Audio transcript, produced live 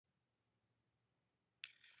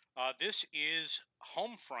This is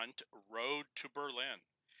Homefront Road to Berlin.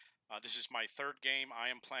 This is my third game. I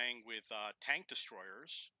am playing with tank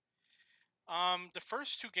destroyers. The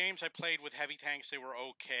first two games I played with heavy tanks, they were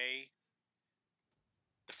okay.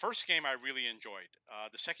 The first game I really enjoyed.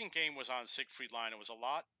 The second game was on Siegfried Line. It was a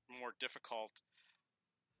lot more difficult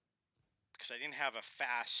because I didn't have a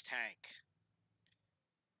fast tank.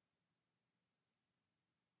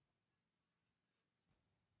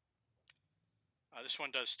 This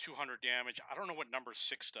one does 200 damage. I don't know what number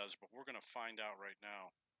 6 does, but we're going to find out right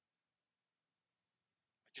now.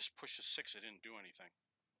 I just pushed a 6. It didn't do anything.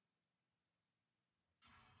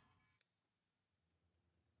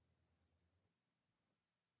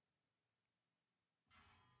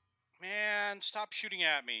 Man, stop shooting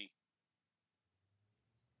at me.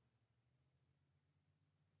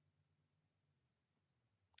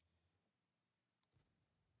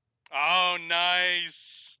 Oh,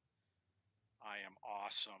 nice. I am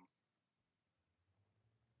awesome.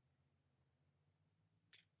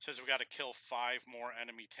 It says we got to kill 5 more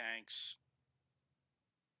enemy tanks.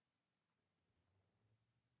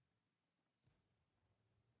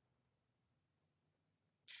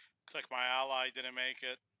 Looks like my ally didn't make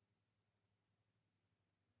it.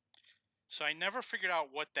 So I never figured out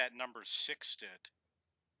what that number 6 did.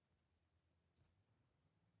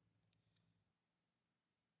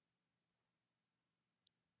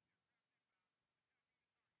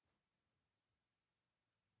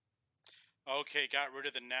 Okay, got rid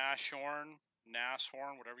of the Nashorn,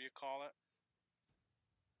 whatever you call it.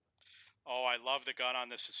 Oh, I love the gun on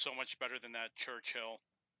this. It's so much better than that Churchill.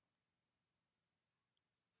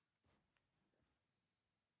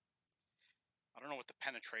 I don't know what the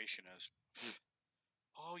penetration is.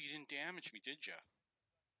 Oh, you didn't damage me, did you?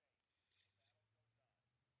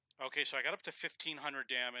 Okay, so I got up to 1,500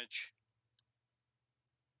 damage.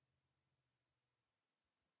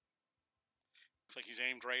 Looks like he's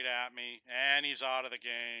aimed right at me, and he's out of the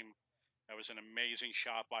game. That was an amazing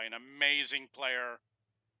shot by an amazing player.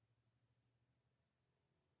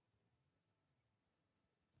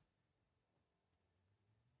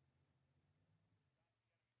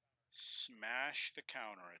 Smash the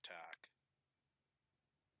counterattack.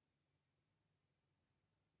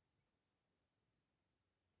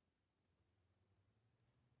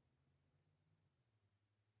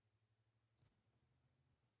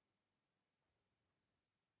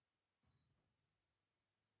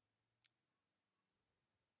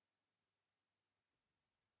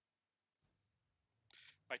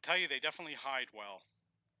 I tell you, they definitely hide well.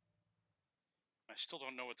 I still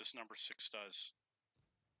don't know what this number 6 does.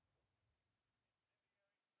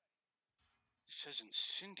 It says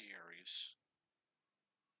incendiaries.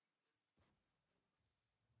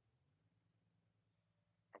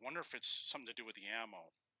 I wonder if it's something to do with the ammo.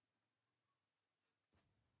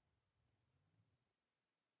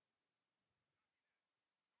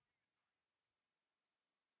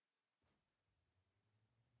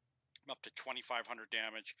 I'm up to 2,500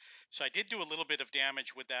 damage. So I did do a little bit of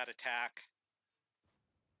damage with that attack.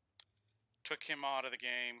 Took him out of the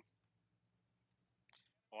game.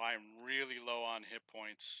 Oh, I'm really low on hit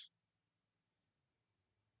points.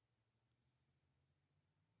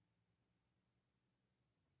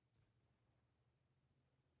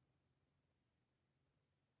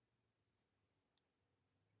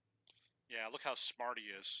 Yeah, look how smart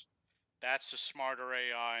he is. That's the smarter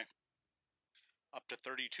AI. Up to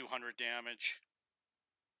 3,200 damage.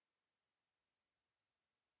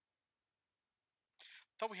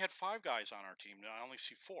 Thought we had 5 guys on our team. Now I only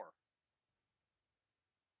see 4.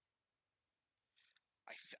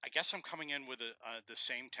 I guess I'm coming in with the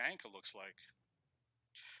same tank, it looks like.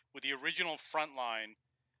 With the original front line,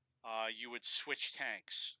 you would switch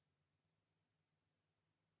tanks.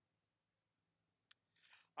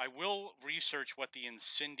 I will research what the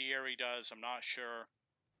incendiary does. I'm not sure.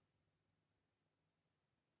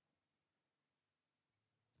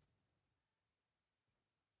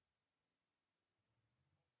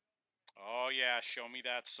 Oh, yeah, show me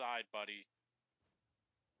that side, buddy.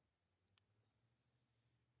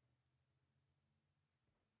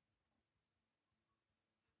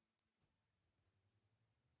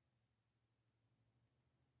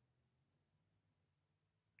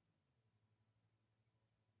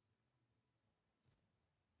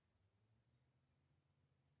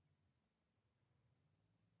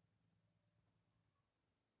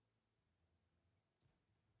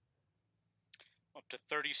 Up to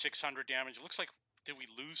 3,600 damage. It looks like, did we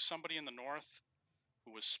lose somebody in the north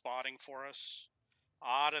who was spotting for us?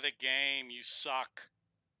 Out of the game, you suck.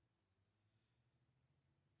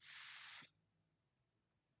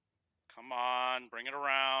 Come on, bring it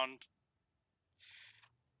around.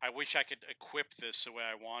 I wish I could equip this the way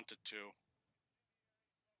I wanted to.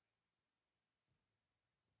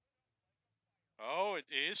 Oh, it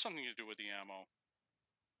is something to do with the ammo.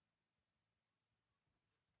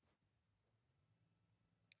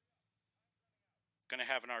 Gonna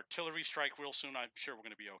have an artillery strike real soon. I'm sure we're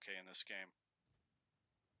gonna be okay in this game.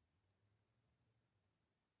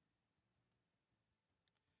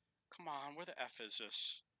 Come on, where the F is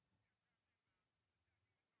this?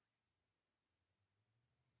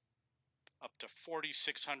 Up to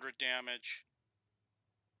 4,600 damage.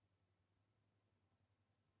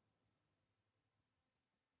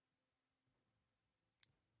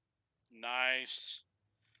 Nice.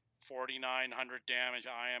 4,900 damage.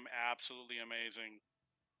 I am absolutely amazing.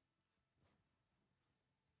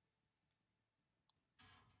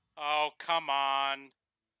 Oh, come on.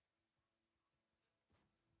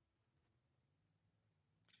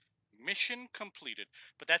 Mission completed.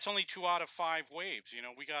 But that's only 2 out of 5 waves. You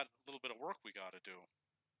know, we got a little bit of work we got to do.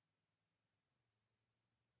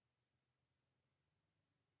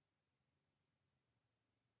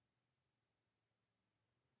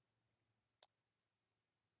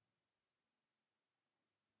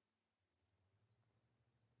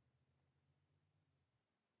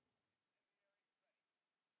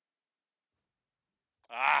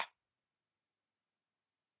 Ah!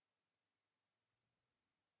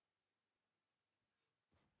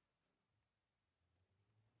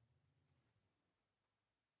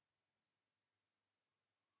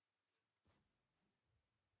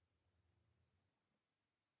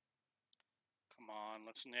 Come on,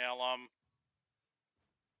 let's nail them.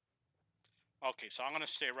 Okay, so I'm going to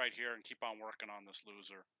stay right here and keep on working on this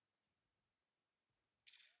loser.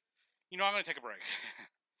 You know, I'm going to take a break.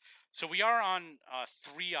 So we are on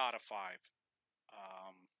 3 out of 5.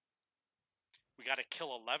 We got to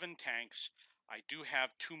kill 11 tanks. I do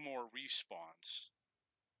have 2 more respawns.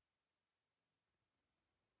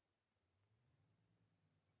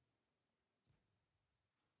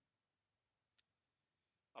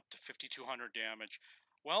 Up to 5,200 damage.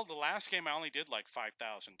 Well, the last game I only did like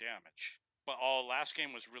 5,000 damage. But last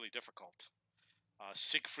game was really difficult.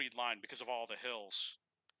 Siegfried line because of all the hills.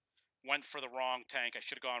 Went for the wrong tank. I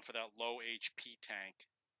should have gone for that low HP tank.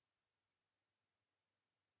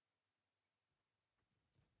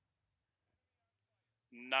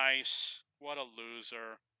 Nice. What a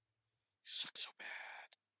loser. He sucks so bad.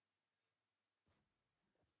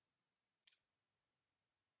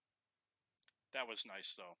 That was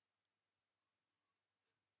nice, though.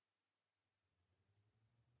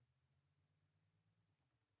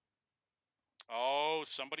 Oh,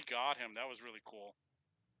 somebody got him. That was really cool.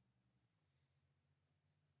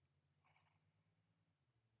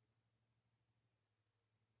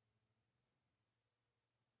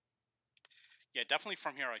 Yeah, definitely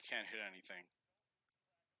from here I can't hit anything.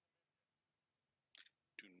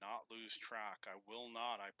 Do not lose track. I will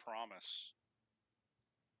not, I promise.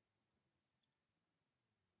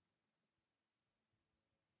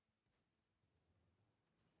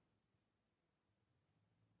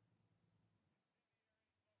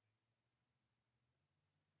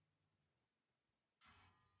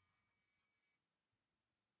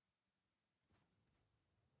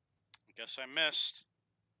 I guess I missed.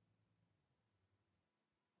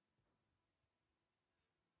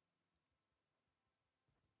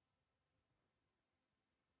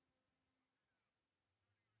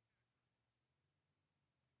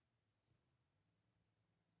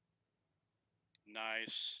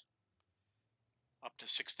 Nice. Up to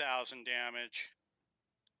 6,000 damage.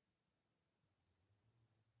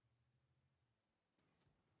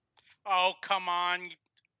 Oh, come on.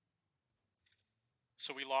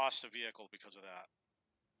 So we lost the vehicle because of that.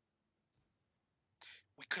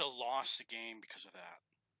 We could have lost the game because of that.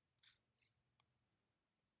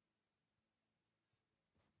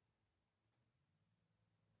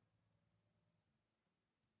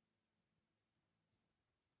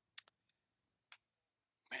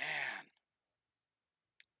 Man.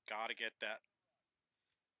 Gotta get that.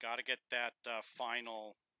 Gotta get that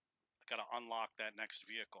final. Gotta unlock that next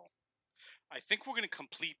vehicle. I think we're going to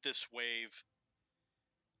complete this wave.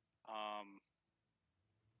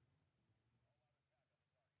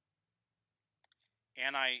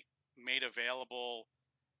 And I made available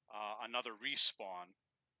another respawn.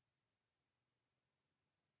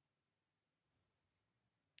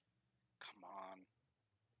 Come on.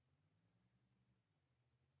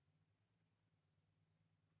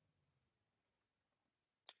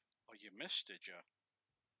 Oh, you missed, did you?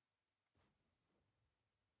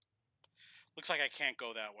 Looks like I can't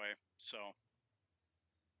go that way, so.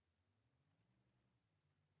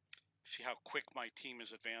 See how quick my team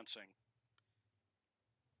is advancing.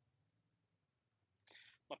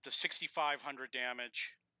 Up to 6,500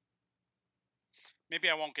 damage. Maybe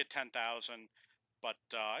I won't get 10,000, but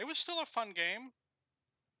it was still a fun game.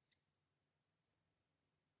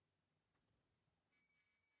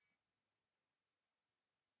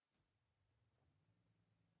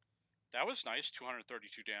 That was nice,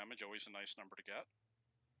 232 damage, always a nice number to get.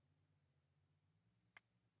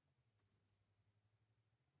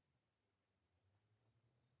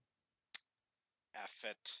 F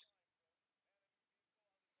it.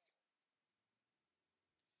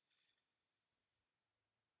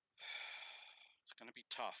 It's going to be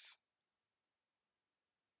tough.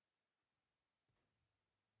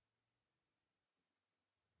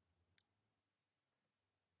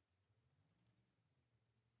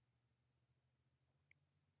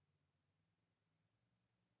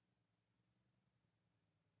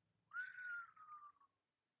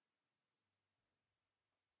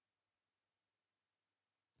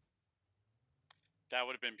 That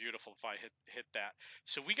would have been beautiful if I hit that.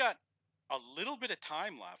 So we got a little bit of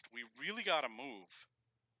time left. We really got to move.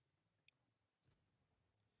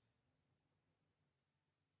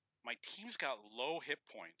 My team's got low hit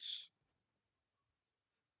points.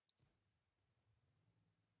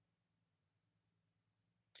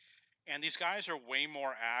 And these guys are way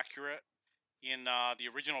more accurate. In the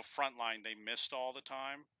original Frontline, they missed all the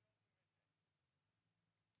time.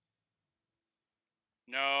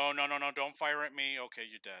 No, no, no, no, don't fire at me. Okay,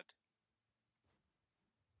 you're dead.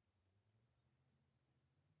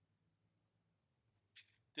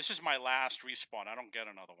 This is my last respawn. I don't get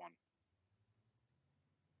another one.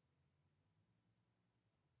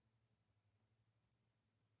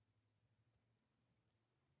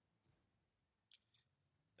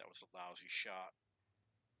 That was a lousy shot.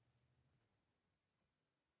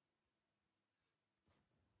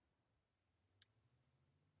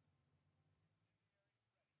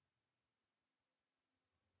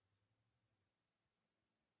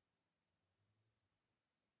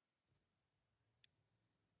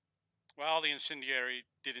 Well, the incendiary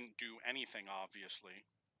didn't do anything, obviously.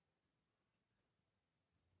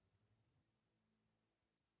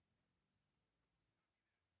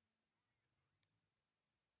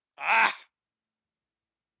 Ah!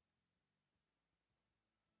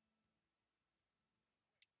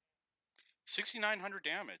 6,900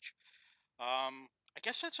 damage. I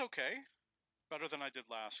guess that's okay. Better than I did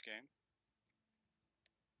last game.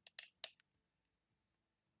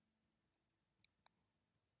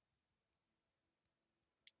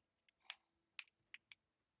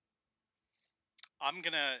 I'm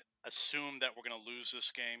going to assume that we're going to lose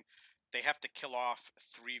this game. They have to kill off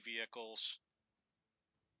 3 vehicles.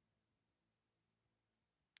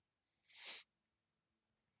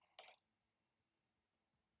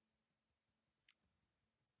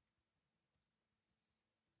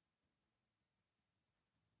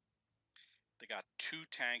 They got 2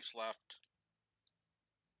 tanks left.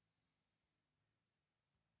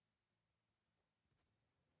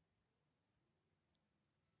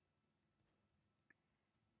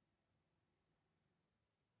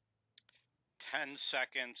 Ten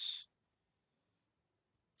seconds.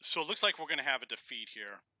 So it looks like we're going to have a defeat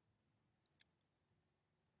here.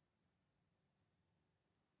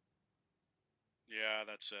 Yeah,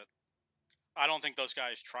 that's it. I don't think those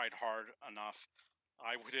guys tried hard enough.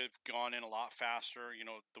 I would have gone in a lot faster. You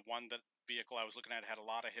know, the vehicle I was looking at had a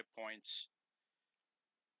lot of hit points.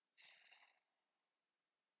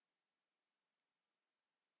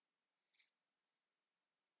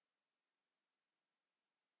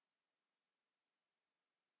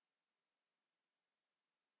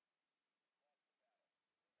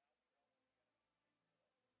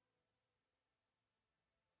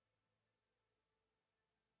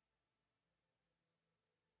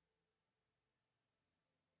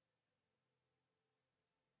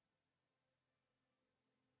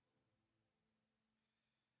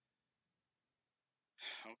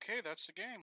 Okay, that's the game.